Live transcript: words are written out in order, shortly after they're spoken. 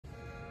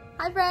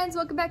Hi friends,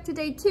 welcome back to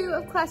day 2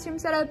 of Classroom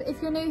Setup.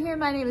 If you're new here,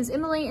 my name is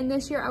Emily, and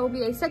this year I will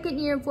be a second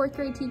year 4th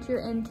grade teacher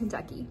in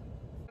Kentucky.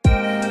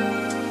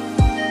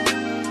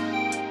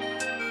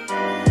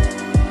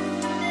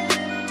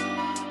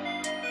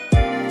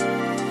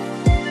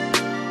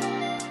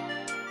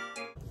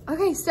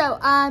 Okay, so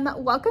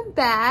welcome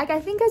back. I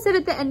think I said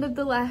at the end of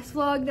the last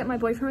vlog that my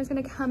boyfriend was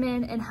gonna come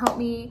in and help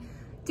me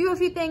do a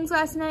few things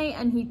last night,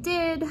 and he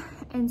did.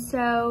 And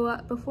so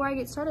before I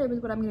get started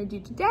with what I'm gonna do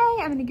today,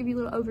 I'm gonna give you a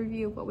little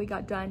overview of what we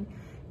got done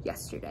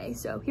yesterday.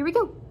 So here we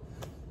go.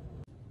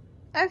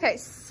 Okay,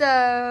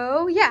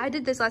 so yeah, I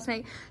did this last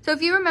night. So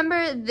if you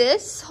remember,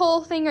 this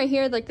whole thing right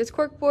here, like this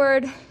cork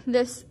board,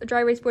 this dry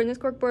erase board, and this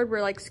cork board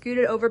were like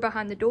scooted over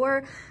behind the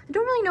door. I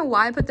don't really know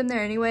why I put them there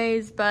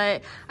anyways,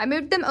 but I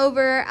moved them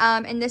over,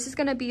 and this is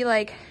gonna be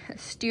like a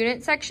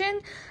student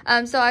section.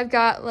 So I've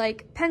got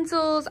like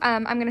pencils,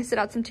 I'm gonna sit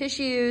out some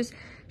tissues,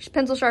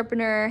 pencil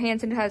sharpener,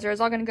 hand sanitizer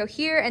is all gonna go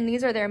here, and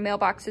these are their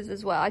mailboxes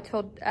as well.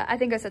 I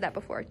think I said that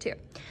before too.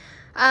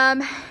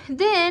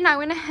 Then I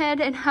went ahead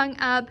and hung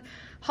up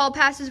hall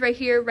passes right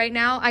here. Right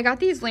now, I got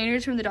these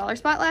lanyards from the dollar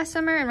spot last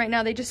summer, and right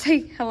now they just say,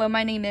 hello,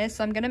 my name is,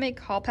 so I'm gonna make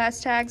hall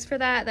pass tags for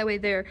that. That way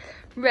they're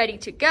ready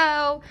to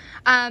go.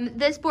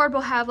 This board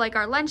will have like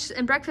our lunch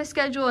and breakfast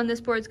schedule, and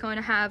this board's going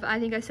to have, I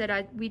think I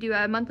said we do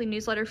a monthly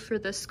newsletter for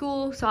the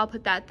school, so I'll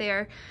put that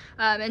there.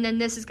 And then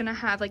this is gonna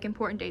have like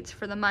important dates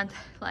for the month,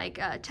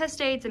 like test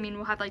dates. I mean,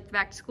 we'll have like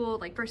back to school,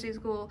 like first day of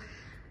school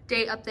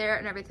date up there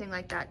and everything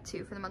like that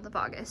too for the month of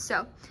August.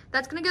 So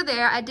that's gonna go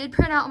there. I did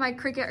print out my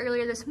Cricut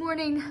earlier this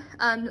morning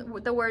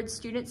with the word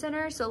student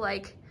center, so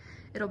like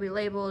it'll be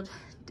labeled.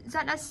 Is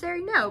that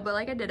necessary? No, but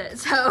like I did it.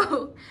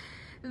 So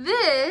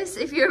this,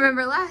 if you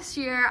remember last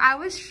year, I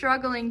was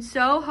struggling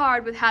so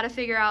hard with how to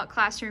figure out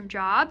classroom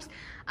jobs.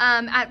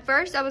 At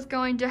first I was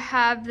going to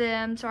have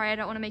them, sorry, I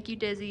don't want to make you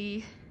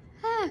dizzy.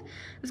 I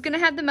was gonna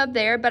have them up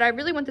there, but I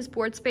really want this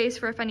board space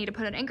for if I need to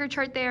put an anchor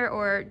chart there,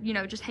 or you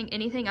know, just hang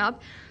anything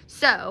up.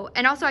 So,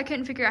 and also I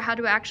couldn't figure out how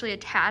to actually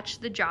attach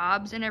the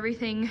jobs and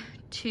everything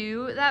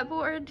to that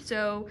board,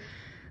 so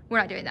we're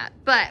not doing that.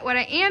 But what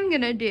I am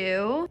gonna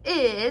do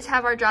is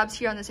have our jobs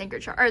here on this anchor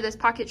chart, or this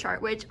pocket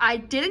chart, which I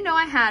didn't know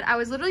I had. I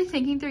was literally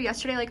thinking through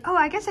yesterday, like, oh,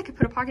 I guess I could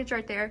put a pocket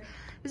chart there.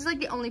 This is like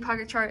the only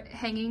pocket chart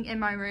hanging in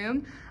my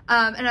room,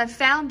 and I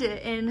found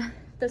it in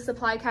the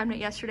supply cabinet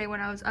yesterday when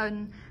I was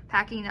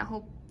unpacking that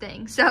whole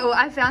thing. So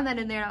I found that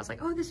in there, and I was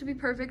like, oh, this would be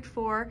perfect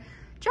for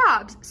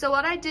jobs. So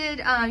what I did,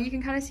 you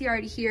can kind of see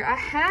already here, I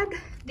had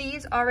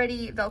these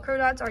already Velcro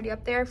dots already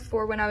up there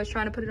for when I was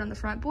trying to put it on the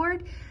front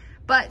board.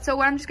 But so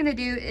what I'm just gonna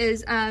do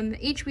is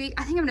each week,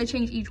 I think I'm gonna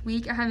change each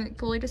week. I haven't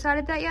fully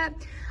decided that yet.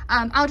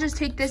 I'll just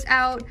take this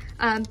out,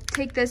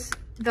 take this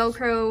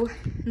Velcro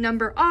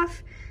number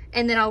off,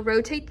 and then I'll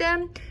rotate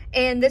them.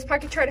 And this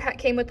pocket chart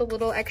came with a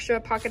little extra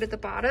pocket at the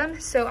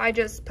bottom, so I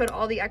just put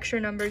all the extra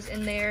numbers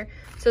in there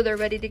so they're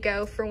ready to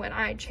go for when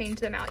I change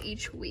them out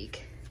each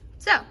week.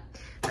 So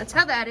that's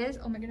how that is.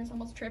 Oh my goodness,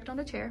 almost tripped on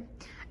a chair.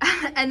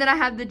 And then I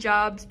have the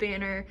jobs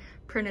banner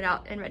printed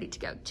out and ready to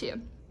go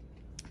too.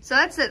 So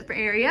that's it for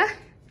area.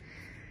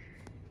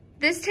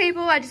 This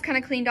table I just kind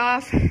of cleaned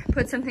off,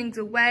 put some things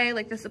away,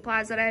 like the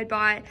supplies that I had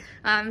bought.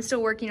 I'm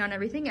still working on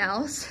everything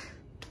else.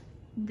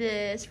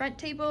 This front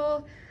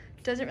table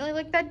doesn't really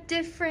look that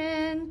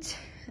different.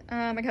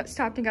 I got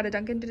stopped and got a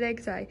Dunkin' today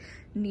because I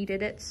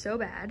needed it so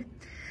bad.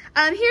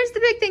 Here's the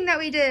big thing that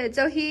we did.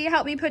 So he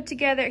helped me put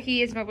together,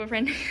 he is my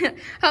boyfriend,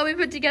 helped me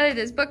put together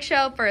this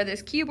bookshelf or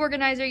this cube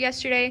organizer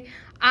yesterday.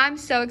 I'm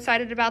so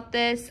excited about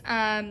this.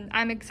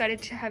 I'm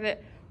excited to have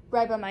it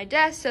right by my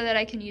desk so that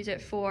I can use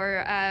it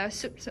for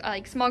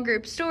like small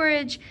group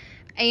storage,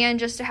 and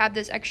just to have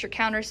this extra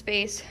counter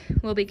space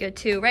will be good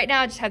too. Right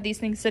now I just have these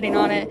things sitting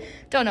on it.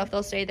 Don't know if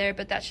they'll stay there,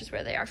 but that's just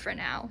where they are for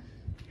now.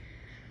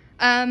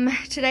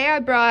 Today I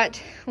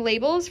brought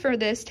labels for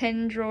this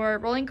 10-drawer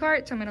rolling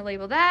cart, so I'm gonna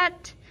label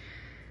that.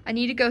 I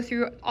need to go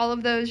through all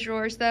of those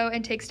drawers though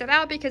and take stuff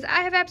out because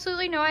I have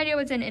absolutely no idea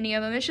what's in any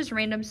of them. It's just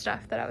random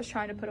stuff that I was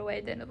trying to put away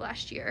at the end of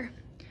last year.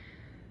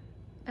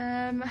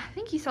 I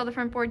think you saw the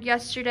front board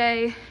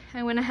yesterday.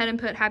 I went ahead and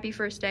put happy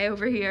first day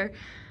over here.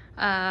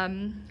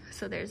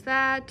 So there's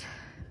that,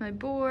 my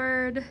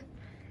board.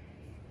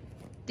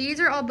 These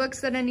are all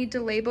books that I need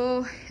to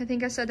label. I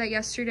think I said that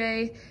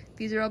yesterday.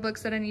 These are all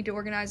books that I need to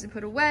organize and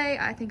put away.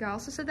 I think I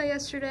also said that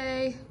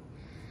yesterday.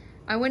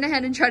 I went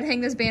ahead and tried to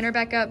hang this banner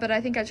back up, but I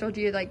think I told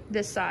you like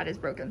this side is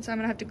broken, so I'm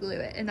gonna have to glue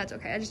it, and that's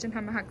okay. I just didn't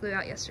have my hot glue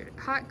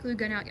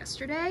gun out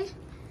yesterday.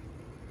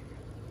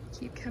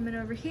 Keep coming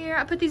over here.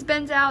 I put these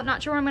bins out,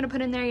 not sure what I'm gonna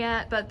put in there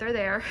yet, but they're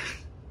there.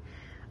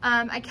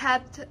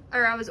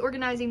 I was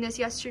organizing this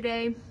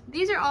yesterday.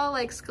 These are all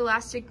like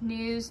Scholastic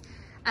News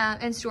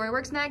and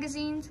Storyworks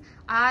magazines.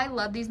 I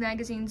love these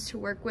magazines to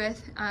work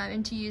with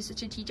and to use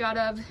to teach out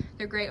of.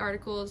 They're great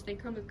articles. They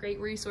come with great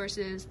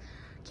resources.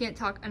 Can't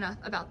talk enough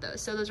about those,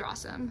 so those are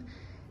awesome.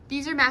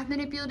 These are math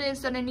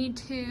manipulatives that I need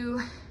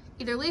to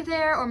either leave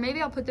there or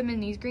maybe I'll put them in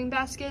these green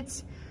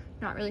baskets.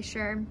 Not really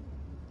sure.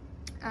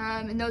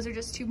 And those are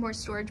just 2 more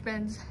storage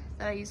bins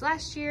that I used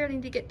last year. I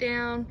need to get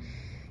down.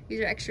 These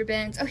are extra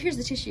bins. Oh, here's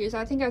the tissues.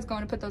 I think I was going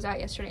to put those out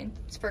yesterday and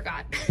just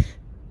forgot.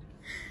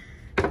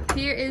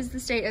 Here is the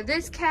state of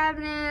this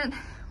cabinet.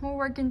 We're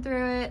working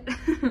through it.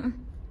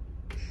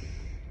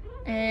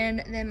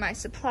 And then my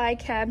supply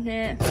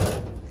cabinet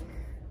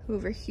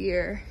over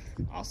here,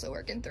 also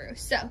working through.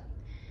 So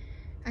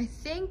I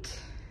think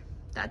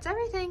that's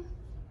everything.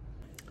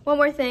 One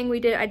more thing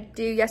I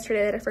do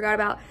yesterday that I forgot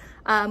about.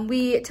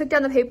 We took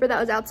down the paper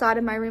that was outside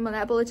of my room on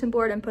that bulletin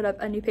board and put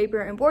up a new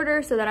paper and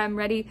border so that I'm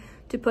ready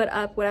to put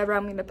up whatever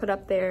I'm gonna put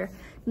up there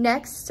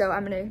next. So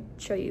I'm gonna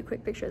show you a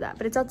quick picture of that,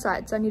 but it's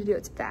outside, so I need to do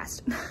it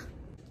fast.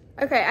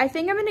 Okay, I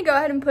think I'm gonna go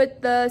ahead and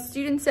put the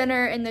Student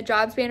Center and the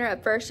Jobs banner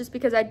up first just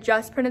because I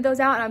just printed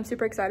those out and I'm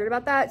super excited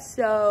about that.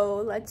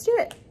 So let's do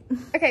it.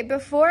 Okay,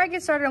 before I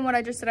get started on what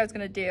I just said I was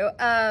gonna do,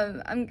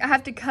 I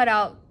have to cut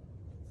out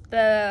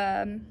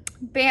the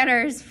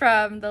banners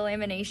from the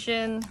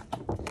lamination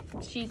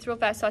sheets real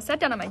fast. So I sat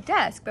down on my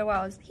desk, but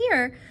while I was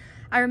here,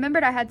 I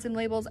remembered I had some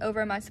labels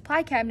over in my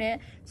supply cabinet.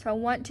 So I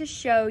want to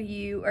show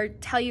you or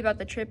tell you about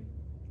the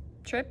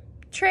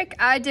trick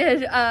I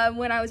did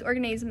when I was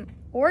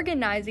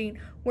organizing.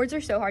 Words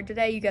are so hard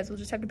today. You guys will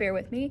just have to bear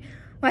with me.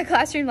 My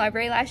classroom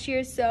library last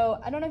year. So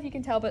I don't know if you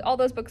can tell, but all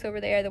those books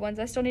over there, the ones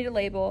I still need to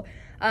label.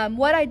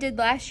 What I did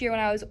last year when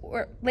I was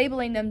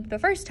labeling them the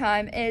first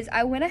time is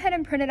I went ahead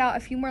and printed out a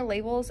few more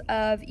labels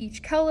of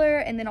each color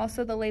and then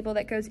also the label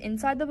that goes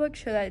inside the book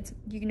so that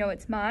you know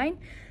it's mine.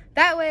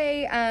 That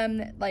way,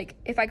 like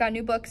if I got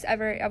new books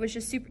ever, it was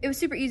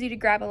super easy to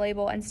grab a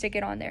label and stick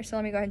it on there. So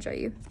let me go ahead and show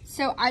you.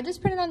 So I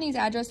just printed on these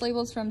address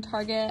labels from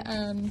Target.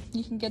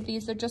 You can get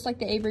these, they're just like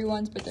the Avery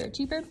ones, but they're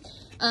cheaper.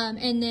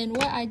 And then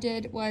what I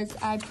did was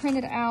I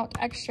printed out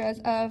extras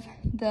of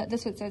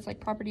this one says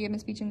like property of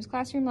Miss Beecham's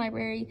classroom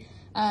library.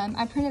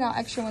 I printed out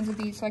extra ones of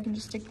these so I can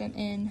just stick them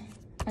in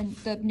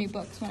the new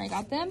books when I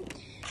got them.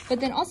 But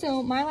then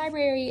also my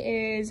library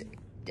is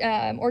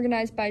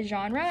organized by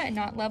genre and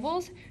not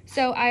levels.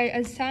 So I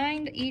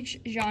assigned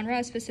each genre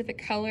a specific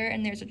color,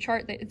 and there's a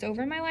chart that it's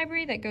over in my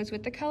library that goes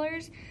with the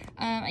colors.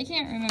 I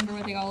can't remember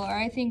what they all are.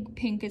 I think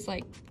pink is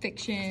like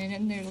fiction,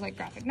 and there's like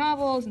graphic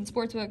novels and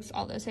sports books,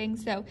 all those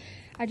things. So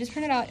I just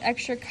printed out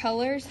extra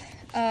colors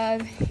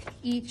of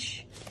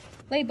each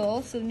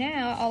label. So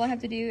now all I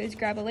have to do is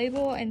grab a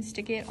label and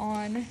stick it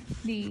on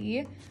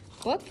the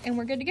book and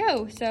we're good to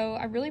go. So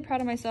I'm really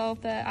proud of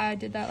myself that I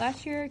did that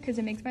last year because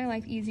it makes my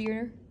life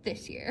easier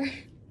this year.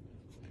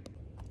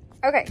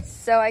 Okay,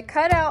 so I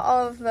cut out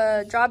all of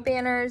the job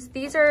banners.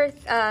 These are,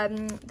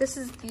 this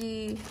is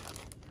the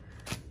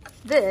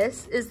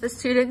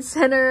Student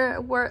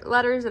Center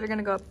letters that are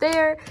gonna go up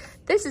there.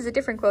 This is a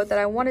different quote that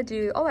I wanted to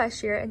do all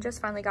last year and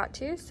just finally got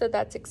to, so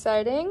that's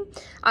exciting.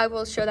 I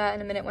will show that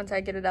in a minute once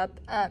I get it up,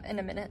 in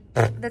a minute.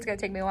 That's gonna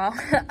take me a while.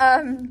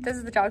 This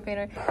is the job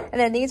banner.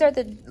 And then these are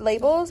the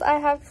labels I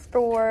have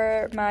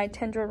for my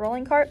Tendra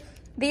rolling cart.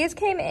 These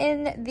came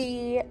in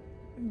the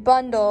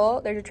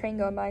bundle. There's a train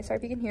going by, sorry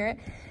if you can hear it.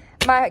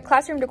 My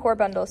classroom decor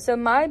bundle. So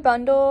my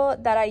bundle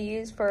that I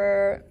use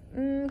for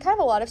kind of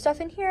a lot of stuff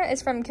in here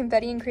is from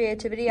Confetti and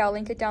Creativity. I'll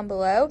link it down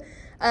below.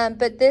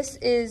 But this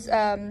is,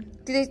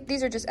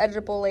 these are just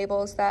editable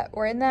labels that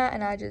were in that,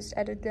 and I just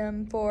edited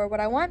them for what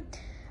I want.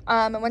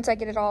 And once I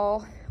get it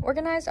all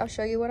organized, I'll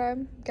show you what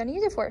I'm gonna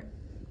use it for.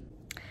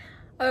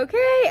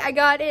 Okay, I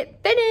got it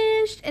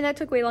finished, and that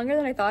took way longer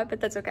than I thought, but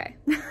that's okay.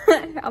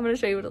 I'm gonna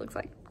show you what it looks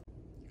like.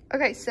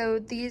 Okay, so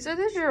these are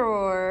the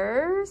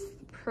drawers.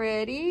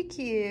 Pretty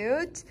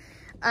cute.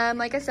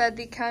 Like I said,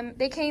 they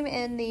came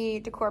in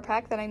the decor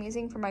pack that I'm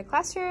using for my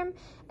classroom,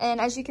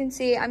 and as you can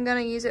see, I'm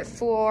gonna use it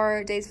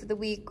for days of the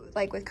week,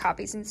 like with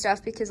copies and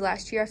stuff, because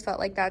last year I felt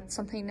like that's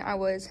something I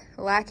was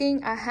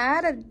lacking. I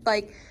had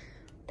a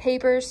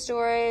paper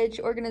storage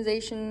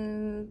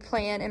organization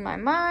plan in my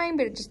mind,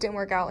 but it just didn't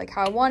work out like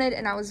how I wanted,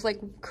 and I was like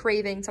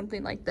craving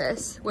something like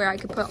this where I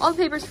could put all the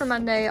papers for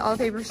Monday, all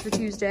the papers for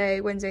Tuesday,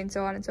 Wednesday, and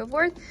so on and so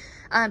forth.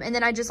 And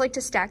then I just like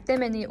to stack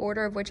them in the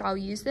order of which I'll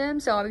use them.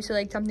 So obviously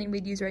like something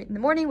we'd use right in the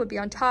morning would be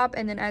on top,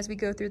 and then as we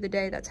go through the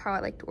day, that's how I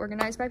like to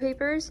organize my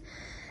papers.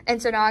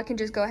 And so now I can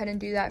just go ahead and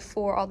do that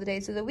for all the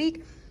days of the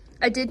week.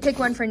 I did pick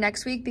one for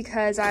next week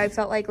because I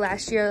felt like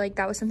last year, like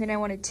that was something I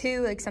wanted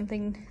too, like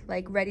something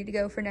like ready to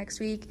go for next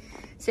week.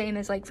 Same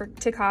as like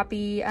to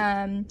copy.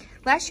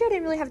 Last year I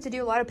didn't really have to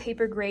do a lot of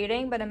paper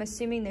grading, but I'm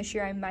assuming this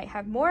year I might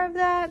have more of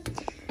that.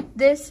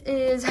 This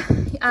is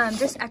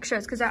just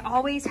extras because I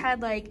always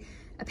had like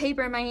a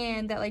paper in my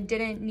hand that like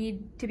didn't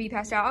need to be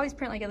passed out. I always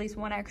print like at least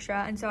one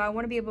extra, and so I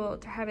want to be able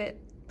to have it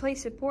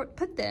place to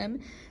put them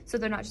so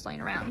they're not just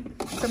laying around.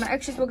 So my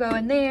extras will go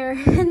in there.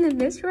 And then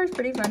this drawer is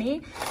pretty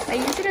funny. I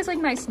used it as like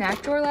my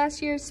snack drawer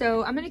last year,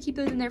 so I'm gonna keep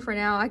those in there for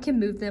now. I can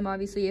move them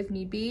obviously if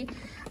need be.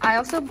 I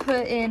also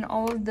put in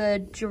all of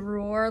the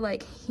drawer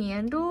like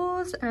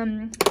handles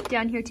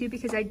down here too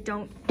because I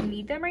don't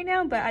need them right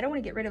now, but I don't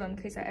want to get rid of them in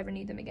case I ever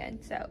need them again.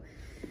 So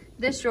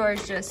this drawer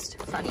is just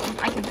funny.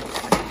 I can move them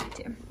if I need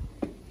to.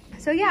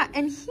 So yeah,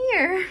 and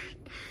here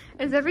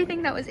is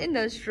everything that was in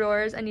those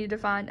drawers I needed to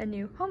find a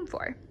new home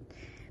for.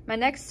 My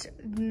next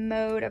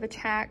mode of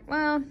attack,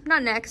 well,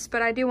 not next,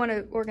 but I do want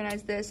to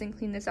organize this and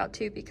clean this out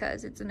too,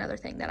 because it's another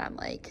thing that I'm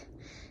like,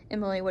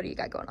 Emily, what do you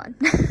got going on?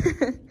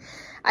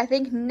 I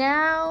think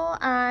now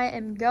I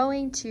am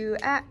going to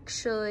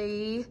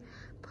actually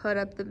put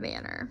up the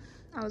banner.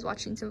 I was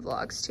watching some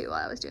vlogs too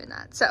while I was doing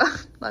that, so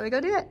let me go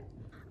do it.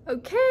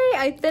 Okay,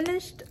 I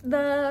finished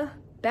the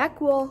back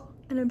wall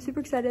and I'm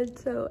super excited,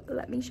 so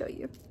let me show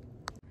you.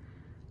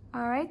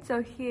 All right,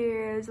 so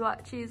here's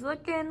what she's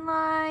looking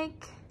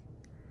like.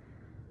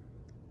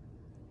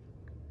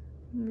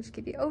 Let me just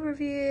give you an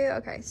overview.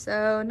 Okay,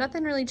 so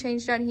nothing really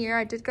changed down here.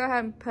 I did go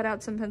ahead and put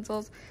out some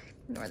pencils.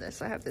 Ignore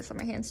this, I have this on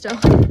my hand still.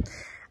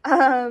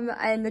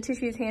 And the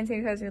tissues, hand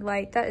sanitizer,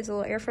 light. That is a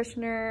little air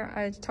freshener.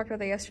 I talked about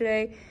that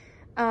yesterday.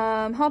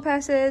 Hall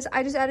passes.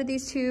 I just added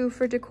these two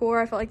for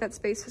decor. I felt like that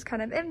space was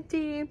kind of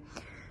empty.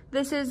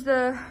 This is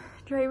the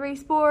dry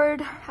erase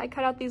board. I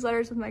cut out these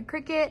letters with my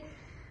Cricut.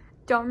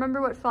 Don't remember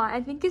what font.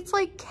 I think it's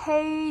like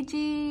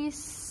KG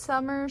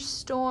Summer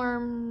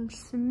Storm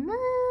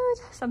Smooth,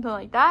 something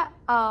like that.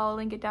 I'll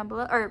link it down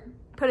below, or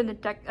put in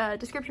the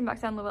description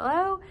box down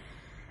below.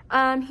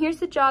 Here's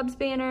the jobs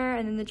banner,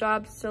 and then the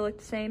jobs still look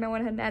the same. I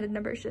went ahead and added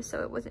numbers just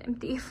so it wasn't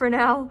empty for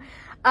now.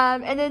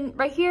 And then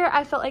right here,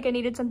 I felt like I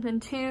needed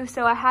something too.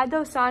 So I had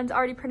those signs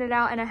already printed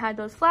out and I had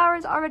those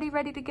flowers already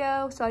ready to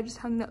go. So I just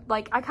hung them,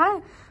 like I kind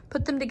of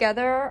put them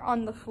together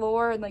on the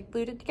floor and like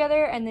glued it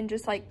together and then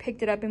just like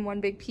picked it up in one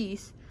big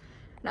piece.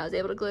 And I was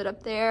able to glue it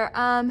up there.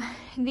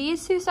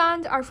 These two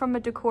signs are from a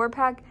decor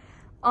pack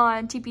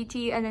on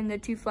TPT, and then the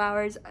two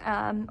flowers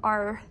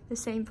are the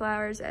same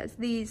flowers as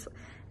these,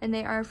 and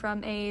they are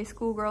from a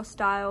schoolgirl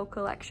style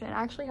collection.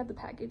 I actually have the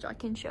package I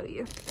can show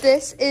you.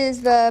 This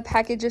is the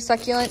package of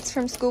succulents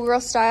from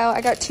schoolgirl style. I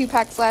got 2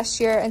 packs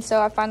last year, and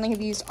so I finally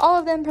have used all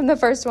of them from the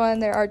first one.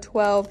 There are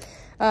 12.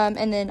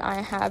 And then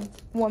I have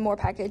one more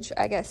package,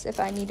 I guess, if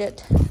I need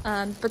it.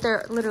 But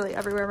they're literally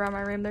everywhere around my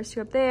room. There's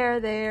 2 up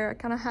there. I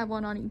kind of have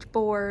one on each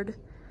board.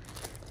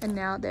 And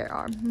now there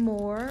are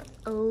more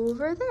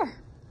over there.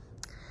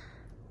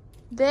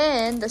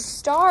 Then the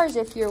stars,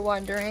 if you're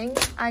wondering,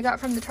 I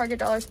got from the Target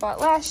Dollar Spot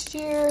last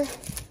year.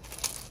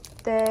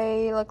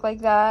 They look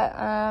like that.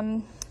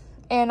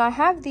 And I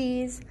have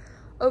these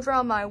over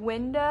on my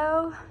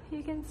window,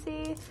 you can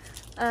see.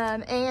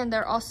 And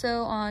they're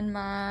also on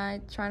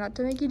my, try not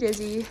to make you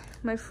dizzy,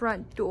 my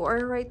front door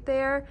right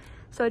there.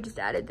 So I just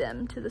added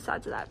them to the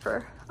sides of that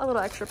for a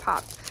little extra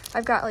pop.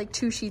 I've got like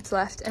 2 sheets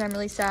left, and I'm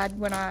really sad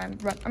when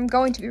I'm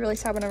going to be really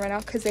sad when I run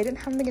out, because they didn't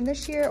have them again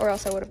this year, or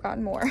else I would have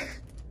gotten more.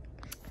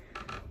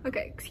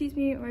 Okay, excuse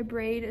me, my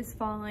braid is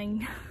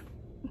falling.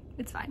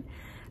 It's fine.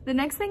 The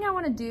next thing I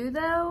want to do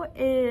though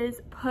is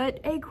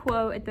put a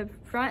quote at the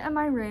front of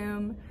my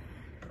room,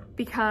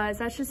 because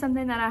that's just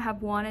something that I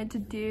have wanted to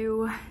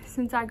do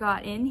since I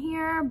got in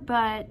here,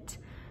 but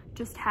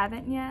just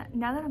haven't yet.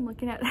 Now that I'm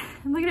looking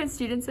at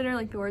Student Center,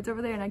 like the words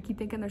over there, and I keep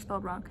thinking they're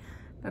spelled wrong.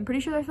 But I'm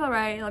pretty sure they're spelled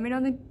right. Let me know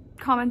in the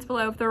comments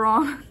below if they're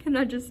wrong, and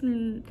I'm just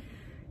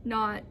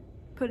not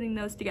putting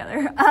those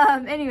together.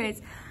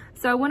 Anyways,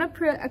 so I want to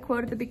put a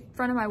quote at the big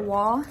front of my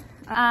wall.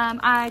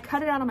 I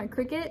cut it out on my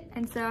Cricut,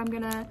 and so I'm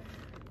gonna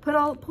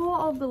pull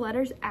all of the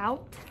letters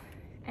out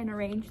and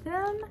arrange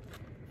them.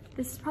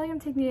 This is probably gonna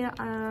take me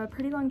a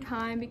pretty long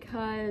time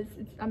because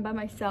I'm by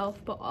myself,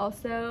 but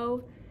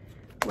also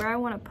where I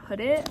wanna put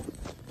it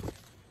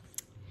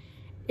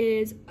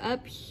is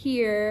up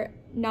here,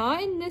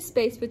 not in this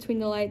space between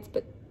the lights,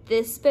 but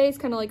this space,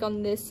 kind of like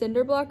on this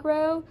cinder block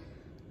row.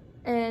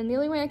 And the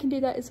only way I can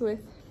do that is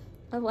with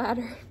a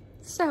ladder.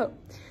 So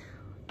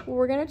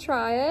we're gonna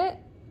try it.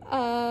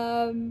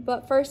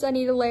 But first I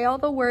need to lay all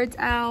the words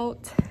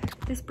out.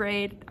 This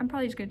braid, I'm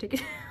probably just gonna take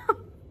it out.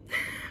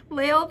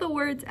 Lay all the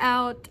words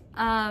out,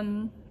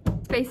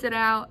 space it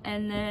out,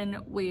 and then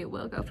we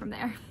will go from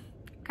there.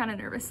 Kind of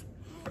nervous.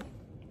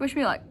 Wish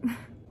me luck.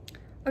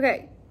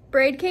 Okay,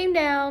 braid came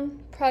down,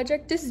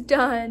 project is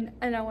done,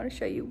 and I want to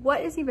show you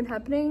what is even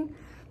happening.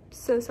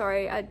 So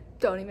sorry, I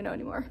don't even know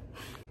anymore.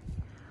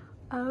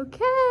 Okay,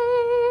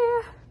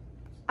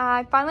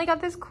 I finally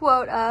got this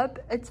quote up.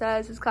 It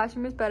says, "This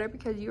classroom is better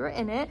because you were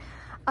in it."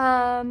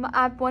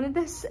 I've wanted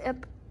this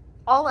up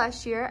all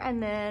last year,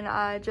 and then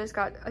I just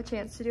got a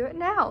chance to do it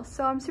now.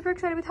 So I'm super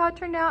excited with how it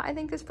turned out. I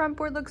think this front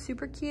board looks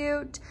super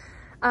cute.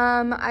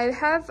 I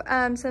have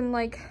some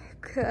like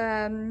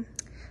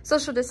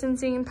social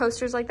distancing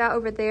posters like that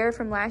over there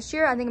from last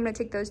year. I think I'm gonna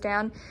take those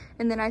down,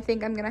 and then I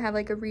think I'm gonna have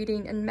like a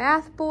reading and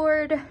math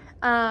board.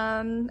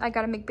 I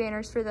gotta make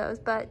banners for those,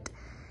 but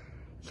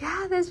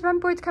yeah, this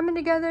front board's coming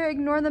together.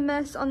 Ignore the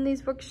mess on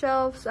these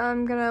bookshelves.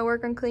 I'm gonna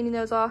work on cleaning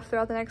those off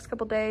throughout the next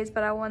couple days,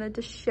 but I wanted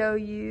to show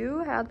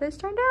you how this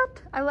turned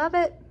out. I love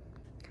it.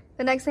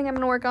 The next thing I'm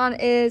gonna work on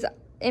is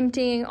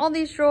emptying all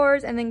these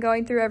drawers and then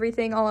going through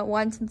everything all at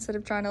once instead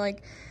of trying to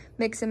like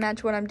mix and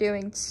match what I'm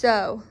doing.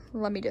 So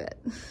let me do it.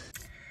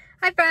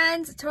 Hi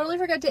friends, totally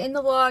forgot to end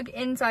the vlog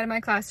inside of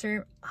my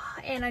classroom,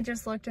 and I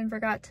just looked and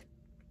forgot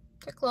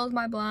to close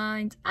my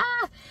blinds.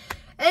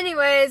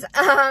 Anyways,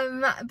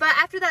 but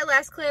after that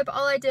last clip,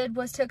 all I did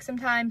was took some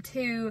time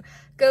to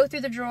go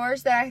through the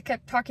drawers that I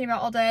kept talking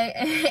about all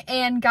day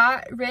and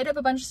got rid of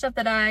a bunch of stuff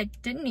that I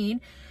didn't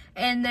need.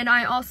 And then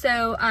I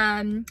also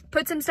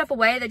put some stuff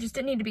away that just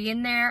didn't need to be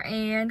in there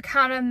and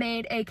kind of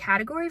made a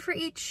category for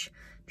each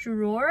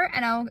drawer,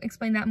 and I'll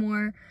explain that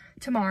more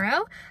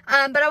tomorrow.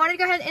 But I wanted to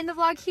go ahead and end the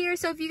vlog here.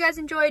 So if you guys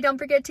enjoyed, don't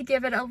forget to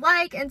give it a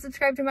like and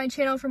subscribe to my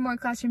channel for more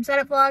classroom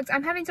setup vlogs.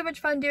 I'm having so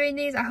much fun doing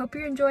these. I hope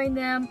you're enjoying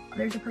them.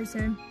 There's a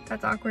person.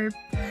 That's awkward.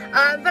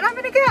 But I'm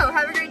gonna go.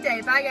 Have a great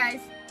day. Bye,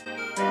 guys.